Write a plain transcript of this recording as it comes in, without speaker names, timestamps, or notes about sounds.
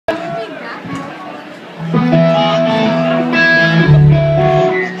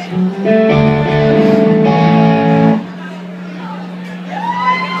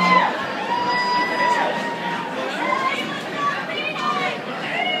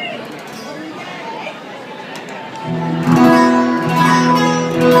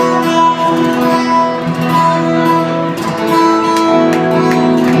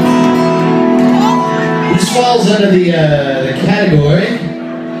under the category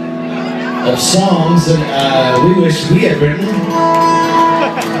of songs that we wish we had written.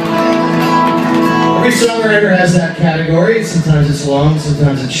 Every songwriter has that category. Sometimes it's long,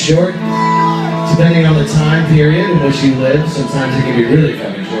 sometimes it's short. Depending on the time period in which you live, sometimes it can be really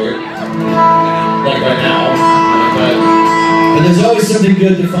fucking short. Like right now. But there's always something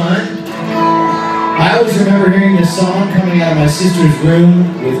good to find. I always remember hearing this song coming out of my sister's room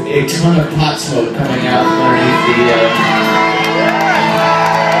with a ton of pot smoke coming out from underneath the...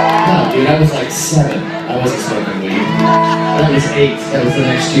 No, dude, I was like 7. I wasn't smoking weed. That was 8. That was the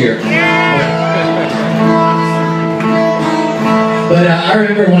next year. But I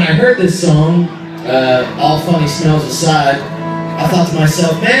remember when I heard this song, all funny smells aside, I thought to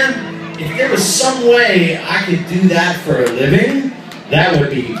myself, man, if there was some way I could do that for a living, that would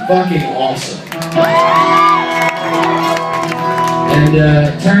be fucking awesome. And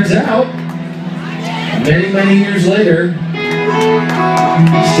turns out, many, many years later,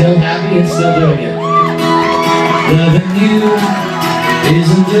 still happy and still doing it. Loving you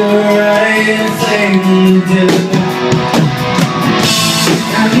isn't the right thing to do.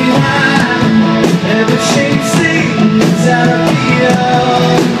 How can I ever change things out of the